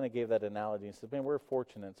he kind of gave that analogy and said, man, we're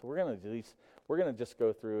fortunate, so we're going to just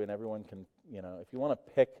go through, and everyone can, if you want to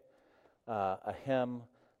pick a hymn,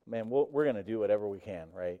 man, we're going to do whatever we can,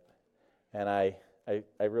 right? And I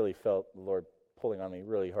really felt the Lord pulling on me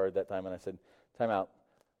really hard that time, and I said, time out,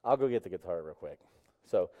 I'll go get the guitar real quick.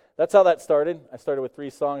 So that's how that started. I started with 3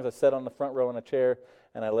 songs. I sat on the front row in a chair,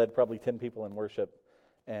 and I led probably 10 people in worship.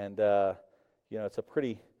 And, it's a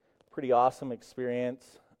pretty awesome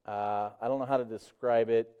experience. I don't know how to describe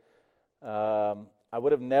it. I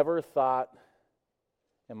would have never thought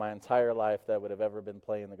in my entire life that I would have ever been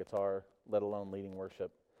playing the guitar, let alone leading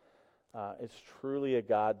worship. It's truly a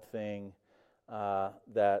God thing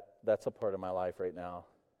that's a part of my life right now.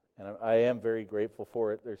 And I am very grateful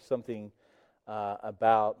for it. There's something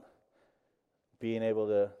about being able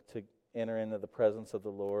to enter into the presence of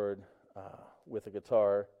the Lord with a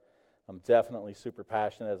guitar. I'm definitely super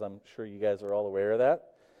passionate, as I'm sure you guys are all aware of that.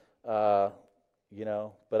 But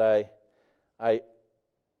I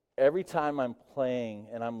every time I'm playing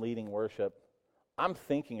and I'm leading worship, I'm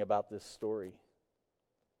thinking about this story.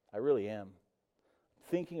 I really am.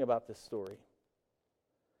 Thinking about this story.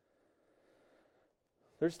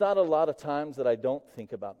 There's not a lot of times that I don't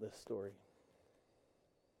think about this story.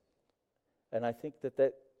 And I think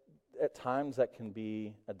that at times that can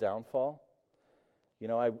be a downfall.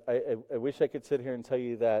 I wish I could sit here and tell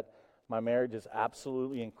you that my marriage is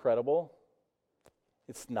absolutely incredible.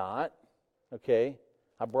 It's not, okay?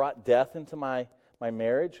 I brought death into my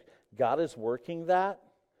marriage. God is working that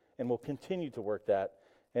and will continue to work that.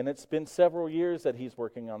 And it's been several years that he's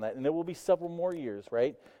working on that. And it will be several more years,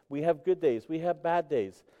 right? We have good days. We have bad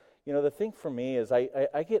days. The thing for me is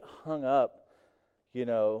I get hung up,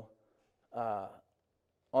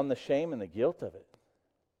 on the shame and the guilt of it.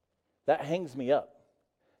 That hangs me up.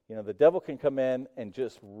 The devil can come in and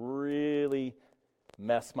just really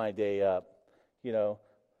mess my day up,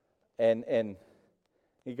 and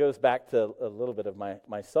it goes back to a little bit of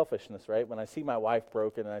my selfishness, right? When I see my wife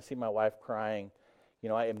broken and I see my wife crying,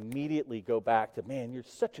 I immediately go back to, man, you're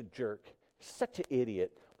such a jerk, you're such an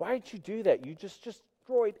idiot. Why did you do that? You just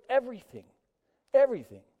destroyed everything.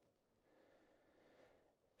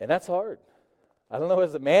 And that's hard. I don't know,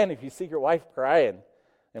 as a man, if you see your wife crying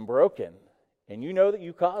and broken, and you know that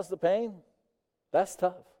you caused the pain, that's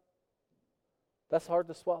tough. That's hard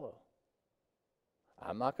to swallow.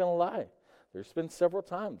 I'm not going to lie. There's been several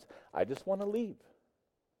times I just want to leave.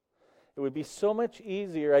 It would be so much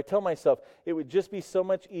easier. I tell myself it would just be so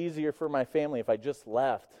much easier for my family if I just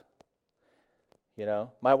left.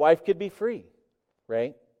 My wife could be free,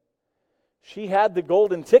 right? She had the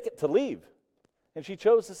golden ticket to leave, and she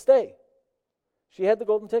chose to stay. She had the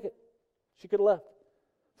golden ticket. She could have left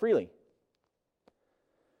freely.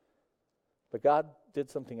 But God did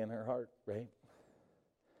something in her heart, right?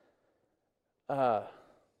 I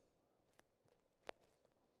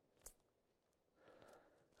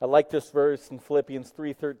like this verse in Philippians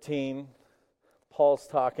 3:13. Paul's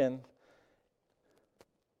talking.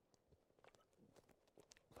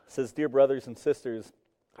 It says, "Dear brothers and sisters,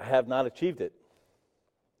 I have not achieved it.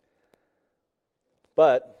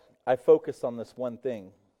 But I focus on this one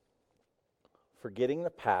thing, forgetting the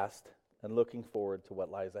past and looking forward to what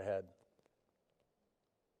lies ahead."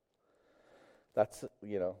 That's,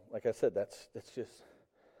 like I said,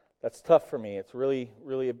 that's tough for me. It's really,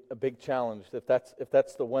 really a big challenge. If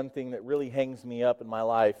that's the one thing that really hangs me up in my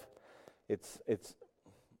life, it's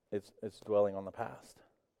dwelling on the past.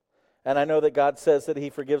 And I know that God says that He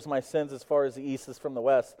forgives my sins as far as the east is from the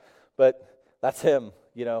west, but that's Him.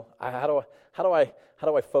 How do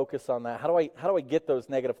I focus on that? How do I get those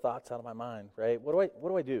negative thoughts out of my mind? Right? What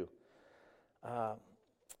do I do?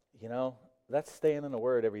 That's staying in the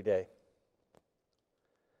Word every day.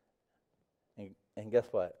 And guess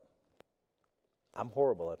what? I'm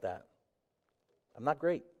horrible at that. I'm not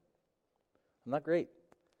great.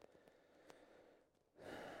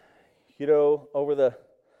 Over the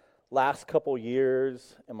last couple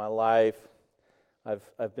years in my life,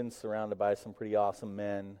 I've been surrounded by some pretty awesome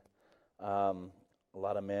men. A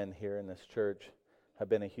lot of men here in this church have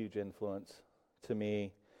been a huge influence to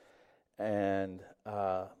me, and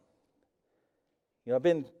I've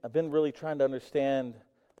been really trying to understand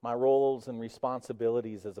my roles and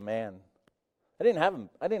responsibilities as a man. I didn't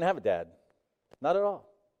have a dad, not at all.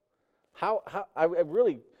 How I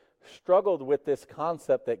really struggled with this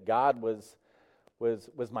concept that God was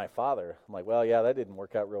my father. I'm like, well, yeah, that didn't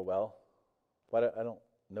work out real well. But I don't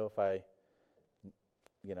know if I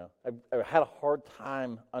had a hard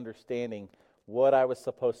time understanding what I was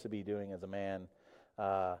supposed to be doing as a man,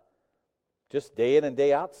 just day in and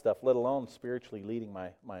day out stuff, let alone spiritually leading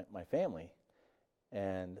my family.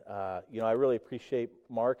 And I really appreciate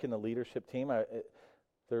Mark and the leadership team.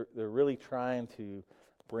 They're really trying to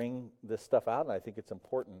bring this stuff out, and I think it's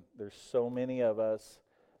important. There's so many of us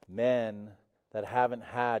men that haven't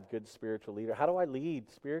had good spiritual leader. How do I lead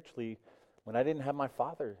spiritually when I didn't have my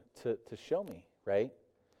father to show me, right?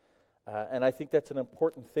 And I think that's an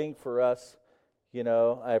important thing for us.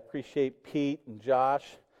 I appreciate Pete and Josh,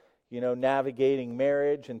 navigating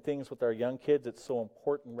marriage and things with our young kids. It's so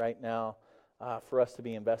important right now for us to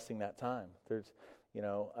be investing that time. There's,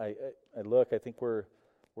 I think we're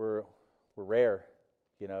rare,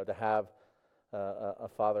 to have a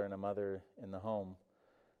father and a mother in the home.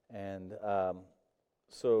 And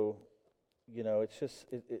so,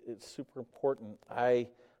 it's super important. I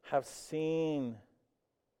have seen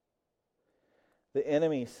the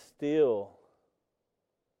enemy steal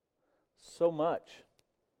so much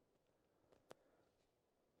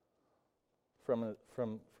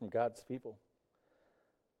from God's people.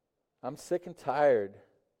 I'm sick and tired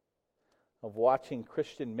of watching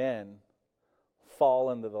Christian men fall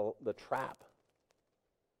into the trap.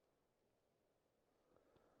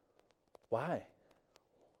 Why?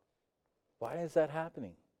 Why is that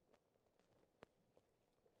happening?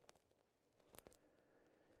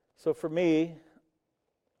 So for me,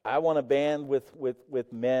 I want to band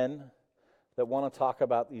with men that want to talk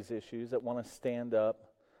about these issues, that want to stand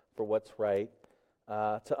up for what's right,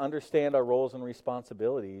 to understand our roles and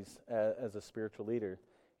responsibilities as a spiritual leader.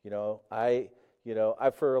 I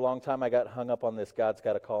for a long time I got hung up on this. God's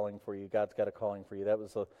got a calling for you. God's got a calling for you. That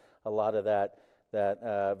was a lot of that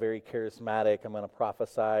very charismatic. I'm going to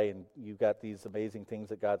prophesy, and you've got these amazing things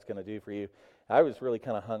that God's going to do for you. I was really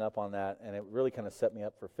kind of hung up on that, and it really kind of set me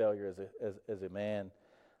up for failure as a man.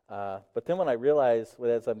 But then when I realized,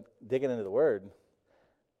 as I'm digging into the Word,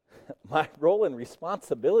 my role and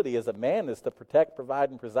responsibility as a man is to protect, provide,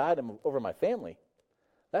 and preside over my family.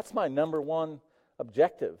 That's my number one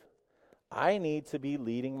objective. I need to be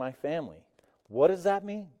leading my family. What does that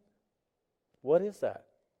mean? What is that?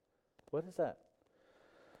 What is that?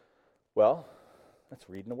 Well, that's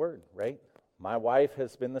reading the Word, right? My wife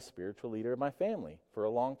has been the spiritual leader of my family for a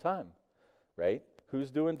long time, right?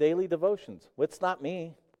 Who's doing daily devotions? Well, it's not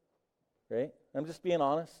me, right? I'm just being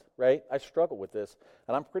honest, right? I struggle with this,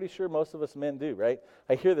 and I'm pretty sure most of us men do, right?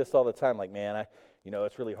 I hear this all the time, like, man,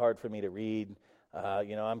 it's really hard for me to read.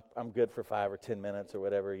 I'm good for 5 or 10 minutes or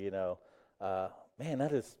whatever, man,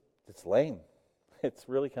 it's lame. It's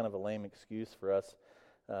really kind of a lame excuse for us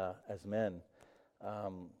as men.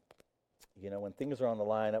 When things are on the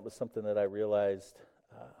line, that was something that I realized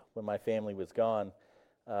when my family was gone,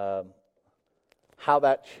 how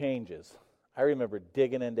that changes. I remember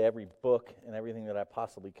digging into every book and everything that I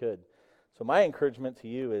possibly could. So my encouragement to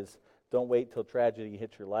you is don't wait till tragedy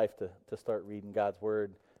hits your life to start reading God's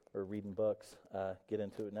Word or reading books. Get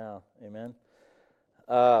into it now. Amen?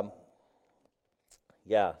 So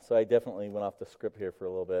I definitely went off the script here for a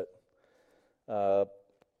little bit. So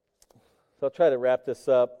I'll try to wrap this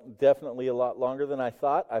up. Definitely a lot longer than I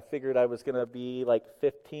thought. I figured I was going to be like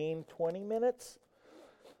 15, 20 minutes.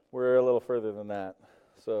 We're a little further than that.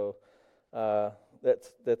 So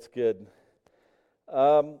that's good.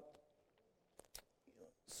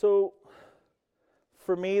 So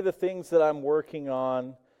for me, the things that I'm working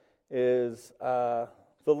on is the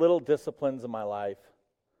little disciplines of my life.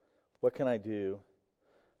 What can I do?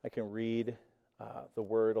 I can read the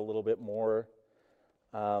Word a little bit more.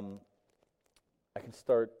 I can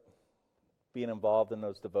start being involved in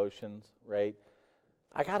those devotions, right?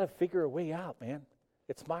 I got to figure a way out, man.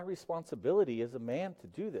 It's my responsibility as a man to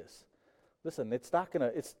do this. Listen, it's not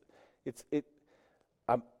going to,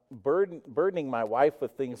 I'm burdening my wife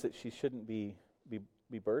with things that she shouldn't be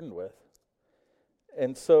burdened with.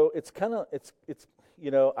 And so it's kind of,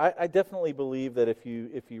 I definitely believe that if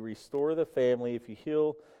you restore the family, if you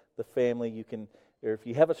heal the family, you can, or if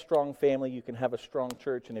you have a strong family, you can have a strong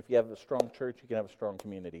church, and if you have a strong church, you can have a strong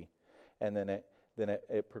community, and then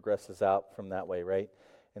it progresses out from that way, right?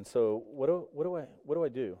 And so what do I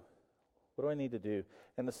do? What do I need to do?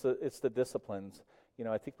 And it's the disciplines.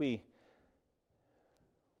 I think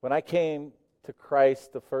when I came to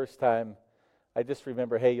Christ the first time, I just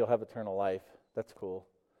remember, hey, you'll have eternal life. That's cool.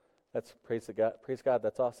 That's praise God.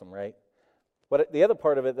 That's awesome, right? But the other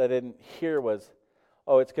part of it that I didn't hear was,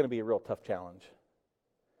 oh, it's going to be a real tough challenge.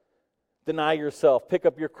 Deny yourself, pick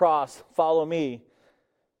up your cross, follow me.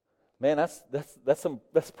 Man,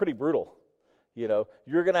 that's pretty brutal. You're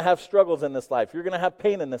going to have struggles in this life. You're going to have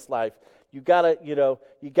pain in this life. You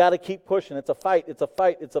gotta keep pushing. It's a fight.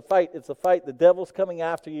 The devil's coming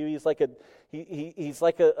after you. He's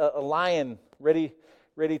like a lion ready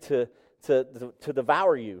to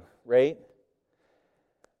devour you, right?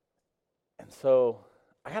 And so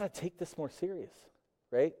I got to take this more serious,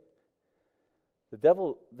 right? The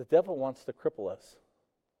devil wants to cripple us.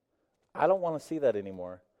 I don't want to see that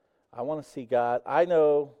anymore. I want to see God. I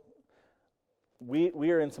know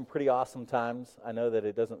we are in some pretty awesome times. I know that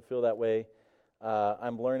it doesn't feel that way.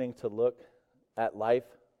 I'm learning to look at life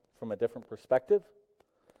from a different perspective.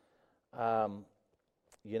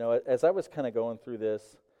 As I was kind of going through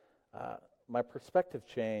this, my perspective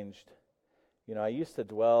changed. I used to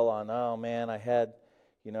dwell on, oh man, I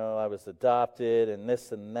was adopted and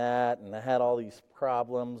this and that, and I had all these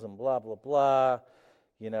problems and blah, blah, blah.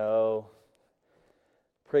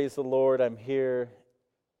 Praise the Lord, I'm here.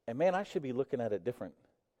 And man, I should be looking at it different.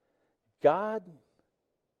 God,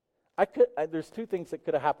 there's two things that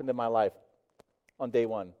could have happened in my life on day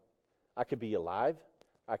one. I could be alive,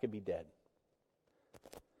 I could be dead.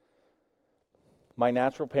 My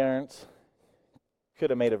natural parents could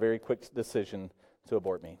have made a very quick decision to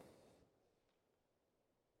abort me.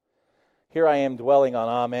 Here I am dwelling on,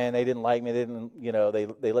 oh man, they didn't like me,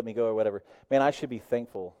 they let me go or whatever. Man, I should be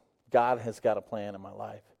thankful. God has got a plan in my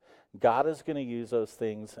life. God is going to use those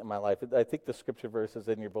things in my life. I think the scripture verse is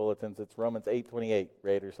in your bulletins. It's Romans 8:28,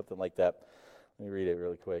 right, or something like that. Let me read it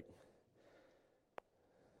really quick.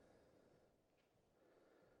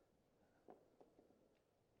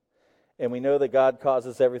 And we know that God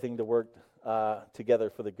causes everything to work together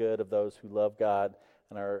for the good of those who love God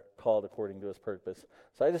and are called according to His purpose.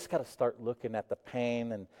 So I just got to start looking at the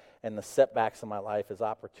pain and the setbacks in my life as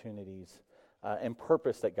opportunities and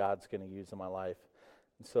purpose that God's going to use in my life.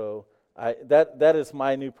 And so that is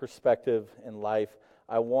my new perspective in life.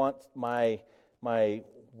 I want my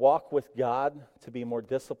walk with God to be more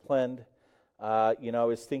disciplined. I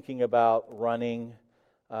was thinking about running.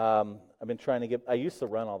 I've been trying to I used to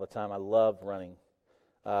run all the time. I love running.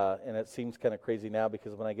 And it seems kind of crazy now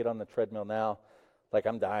because when I get on the treadmill now, like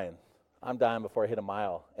I'm dying. I'm dying before I hit a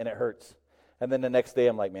mile, and it hurts. And then the next day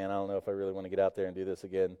I'm like, man, I don't know if I really want to get out there and do this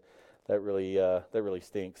again. That really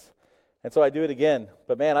stinks. And so I do it again.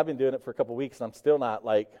 But man, I've been doing it for a couple weeks, and I'm still not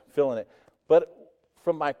like feeling it. But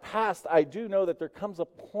from my past, I do know that there comes a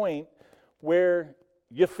point where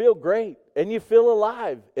you feel great, and you feel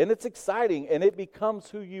alive, and it's exciting, and it becomes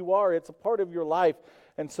who you are. It's a part of your life.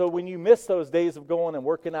 And so when you miss those days of going and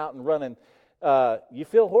working out and running, you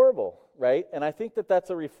feel horrible, right? And I think that that's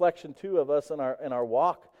a reflection too of us in our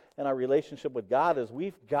walk and our relationship with God. Is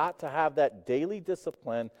we've got to have that daily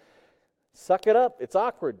discipline. Suck it up. It's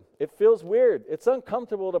awkward. It feels weird. It's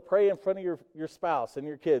uncomfortable to pray in front of your spouse and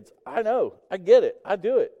your kids. I know. I get it. I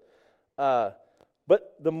do it.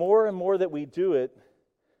 But the more and more that we do it,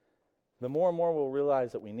 the more and more we'll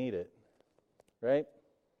realize that we need it. Right?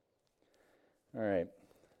 All right.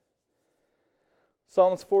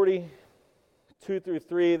 Psalms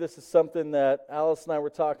 42-3. This is something that Alice and I were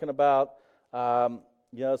talking about.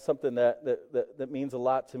 Something that means a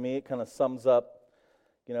lot to me. It kind of sums up,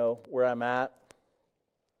 where I'm at.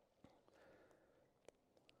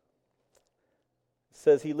 It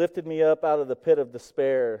says, He lifted me up out of the pit of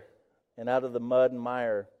despair and out of the mud and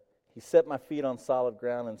mire. He set my feet on solid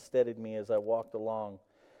ground and steadied me as I walked along.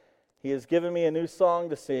 He has given me a new song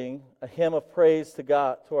to sing, a hymn of praise to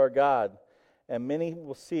God, to our God. And many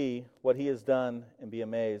will see what He has done and be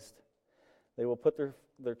amazed. They will put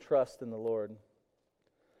their trust in the Lord.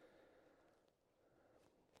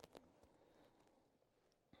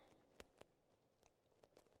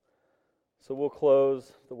 So we'll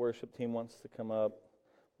close. The worship team wants to come up.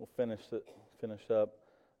 We'll finish up.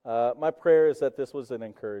 My prayer is that this was an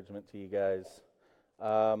encouragement to you guys.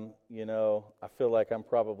 I feel like I'm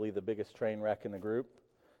probably the biggest train wreck in the group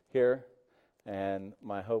here, and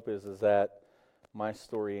my hope is that my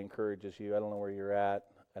story encourages you. I don't know where you're at.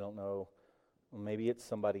 I don't know. Maybe it's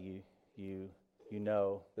somebody you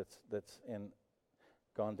know that's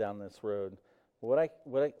gone down this road. But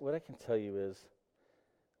what I can tell you is,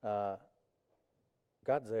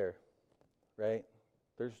 God's there, right?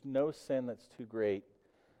 There's no sin that's too great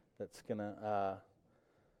that's gonna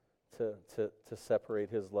to separate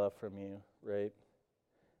His love from you, right?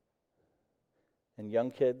 And young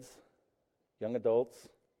kids, young adults,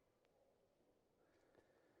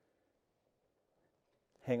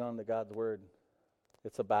 hang on to God's word.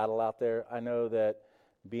 It's a battle out there. I know that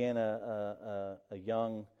being a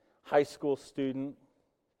young high school student,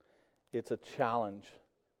 it's a challenge.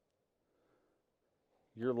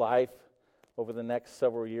 Your life over the next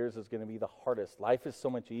several years is going to be the hardest. Life is so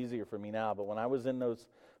much easier for me now, but when I was in those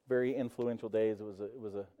very influential days, it was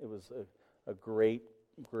a great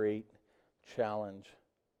challenge.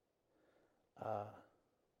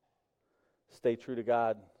 Stay true to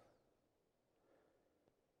God.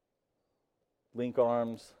 Link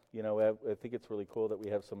arms. I think it's really cool that we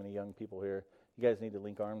have so many young people here. You guys need to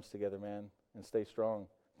link arms together, man, and stay strong.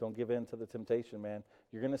 Don't give in to the temptation, man.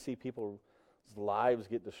 You're going to see people's lives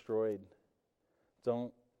get destroyed.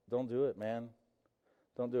 Don't do it, man.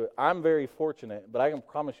 Don't do it. I'm very fortunate, but I can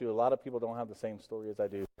promise you a lot of people don't have the same story as I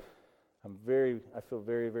do. I feel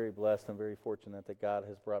very, very blessed and very fortunate that God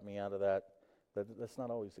has brought me out of that. But that's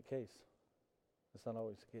not always the case. That's not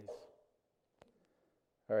always the case.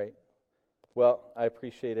 All right. Well, I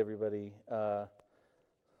appreciate everybody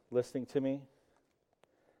listening to me.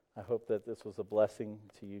 I hope that this was a blessing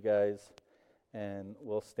to you guys. And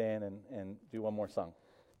we'll stand and do one more song.